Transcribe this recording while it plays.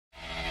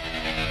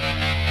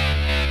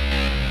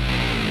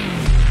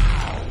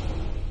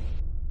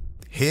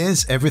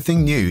Here's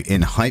everything new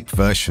in Hype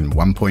version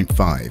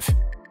 1.5.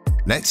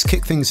 Let's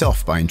kick things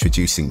off by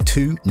introducing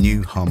two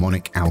new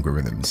harmonic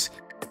algorithms.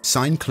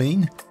 Sine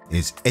Clean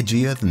is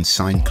edgier than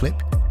Sine Clip,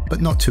 but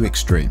not too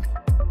extreme.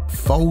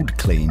 Fold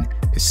Clean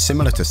is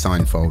similar to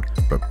Sine Fold,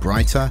 but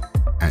brighter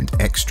and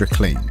extra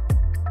clean.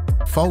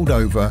 Fold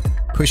Over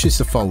pushes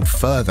the fold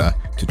further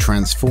to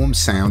transform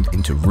sound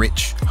into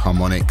rich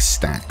harmonic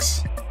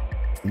stacks.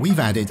 We've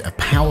added a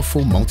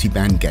powerful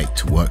multi-band gate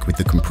to work with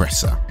the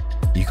compressor.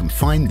 You can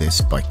find this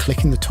by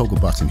clicking the toggle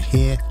button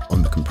here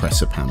on the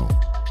compressor panel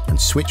and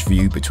switch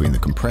view between the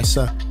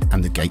compressor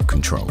and the gate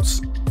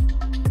controls.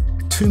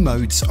 Two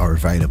modes are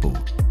available.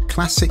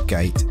 Classic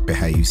gate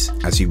behaves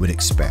as you would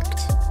expect.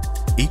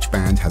 Each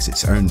band has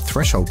its own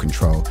threshold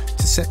control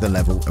to set the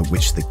level at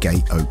which the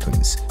gate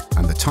opens,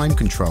 and the time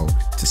control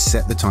to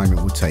set the time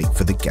it will take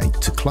for the gate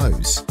to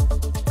close.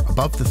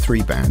 Above the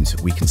three bands,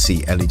 we can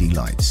see LED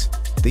lights.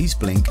 These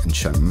blink and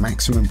show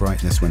maximum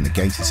brightness when the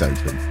gate is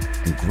open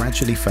and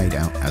gradually fade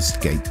out as the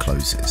gate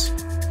closes.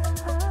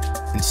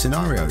 In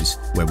scenarios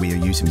where we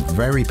are using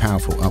very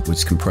powerful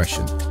upwards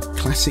compression,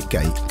 classic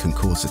gate can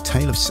cause a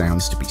tail of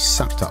sounds to be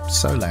sucked up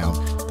so loud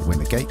that when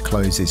the gate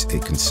closes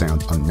it can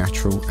sound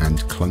unnatural and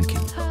clunky.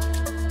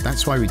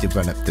 That's why we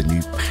developed the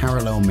new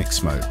parallel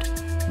mix mode.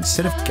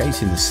 Instead of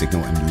gating the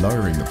signal and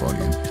lowering the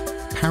volume,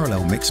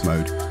 parallel mix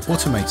mode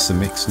automates the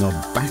mix knob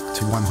back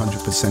to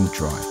 100%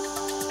 dry.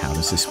 How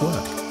does this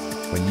work?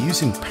 When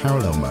using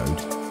parallel mode,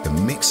 the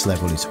mix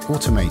level is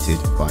automated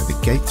by the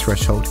gate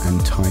threshold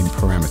and time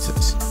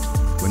parameters.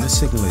 When the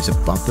signal is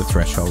above the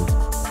threshold,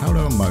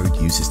 parallel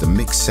mode uses the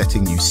mix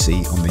setting you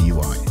see on the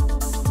UI.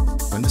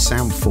 When the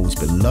sound falls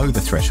below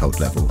the threshold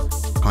level,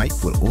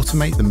 Hype will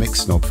automate the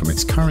mix knob from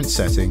its current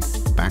setting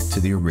back to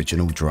the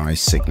original dry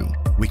signal.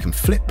 We can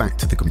flip back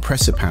to the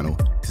compressor panel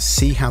to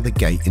see how the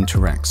gate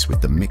interacts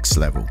with the mix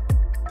level.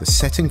 The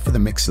setting for the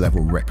mix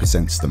level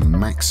represents the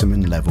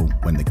maximum level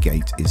when the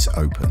gate is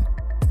open.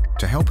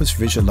 To help us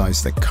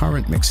visualize the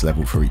current mix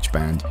level for each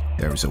band,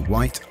 there is a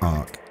white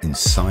arc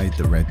inside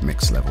the red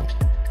mix level.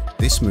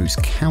 This moves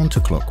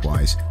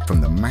counterclockwise from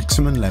the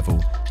maximum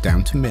level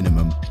down to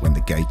minimum when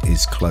the gate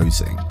is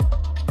closing.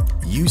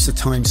 Use the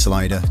time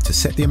slider to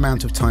set the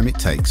amount of time it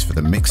takes for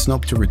the mix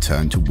knob to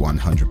return to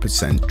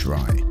 100%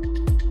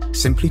 dry.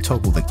 Simply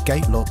toggle the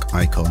gate lock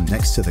icon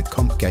next to the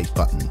comp gate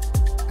button,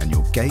 and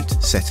your gate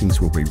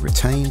settings will be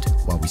retained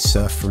while we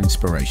surf for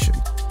inspiration.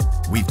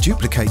 We've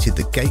duplicated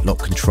the gate lock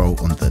control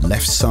on the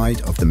left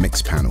side of the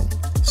mix panel,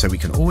 so we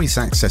can always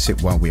access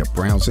it while we are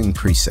browsing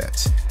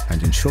presets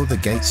and ensure the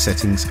gate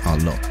settings are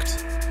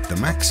locked. The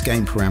max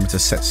gain parameter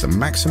sets the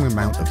maximum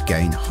amount of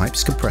gain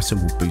Hype's compressor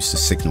will boost the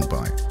signal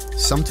by.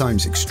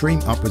 Sometimes extreme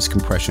upwards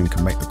compression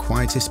can make the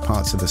quietest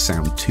parts of the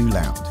sound too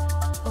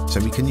loud, so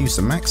we can use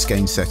the max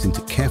gain setting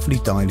to carefully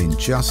dial in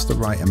just the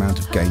right amount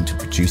of gain to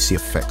produce the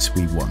effects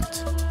we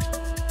want.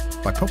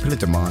 By popular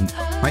demand,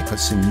 Hype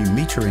has some new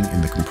metering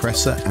in the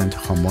compressor and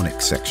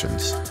harmonic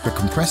sections. The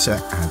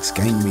compressor adds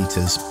gain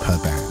meters per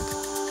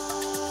band.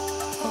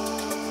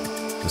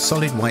 The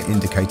solid white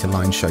indicator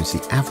line shows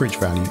the average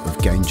value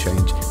of gain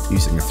change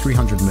using a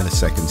 300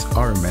 milliseconds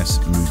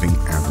RMS moving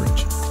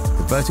average.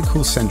 The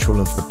vertical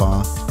central of the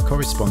bar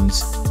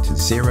corresponds to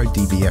 0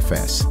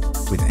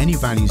 dBFS, with any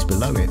values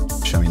below it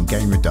showing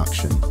gain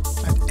reduction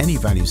and any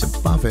values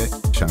above it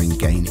showing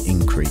gain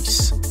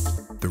increase.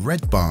 The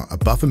red bar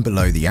above and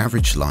below the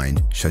average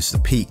line shows the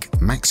peak,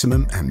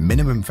 maximum and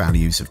minimum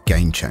values of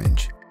gain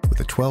change,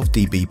 with a 12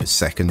 dB per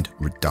second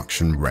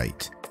reduction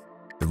rate.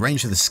 The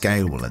range of the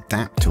scale will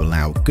adapt to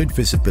allow good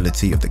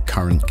visibility of the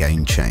current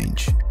gain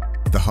change.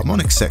 The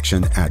harmonic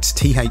section adds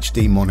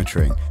THD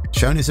monitoring,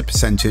 shown as a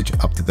percentage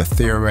up to the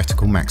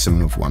theoretical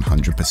maximum of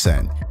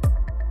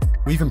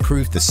 100%. We've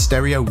improved the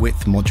stereo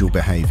width module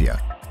behaviour.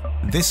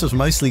 This was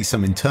mostly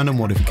some internal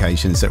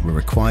modifications that were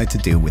required to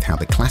deal with how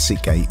the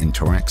classic gate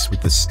interacts with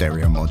the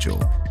stereo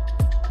module.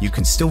 You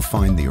can still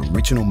find the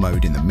original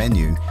mode in the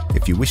menu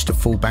if you wish to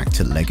fall back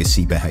to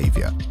legacy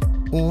behaviour,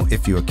 or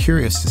if you are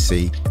curious to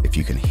see if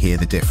you can hear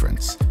the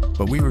difference,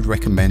 but we would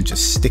recommend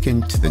just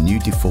sticking to the new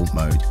default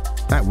mode,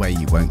 that way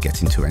you won't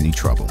get into any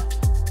trouble.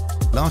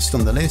 Last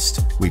on the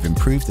list, we've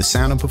improved the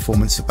sound and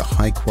performance of the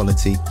high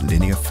quality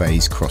linear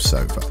phase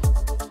crossover.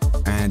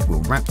 And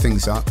we'll wrap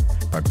things up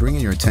by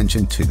bringing your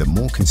attention to the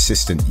more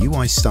consistent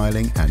UI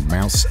styling and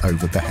mouse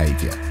over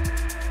behavior.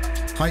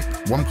 Hype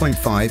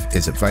 1.5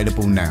 is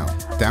available now.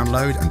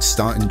 Download and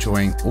start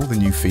enjoying all the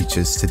new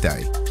features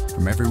today.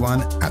 From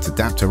everyone at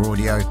Adapter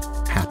Audio,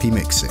 happy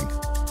mixing.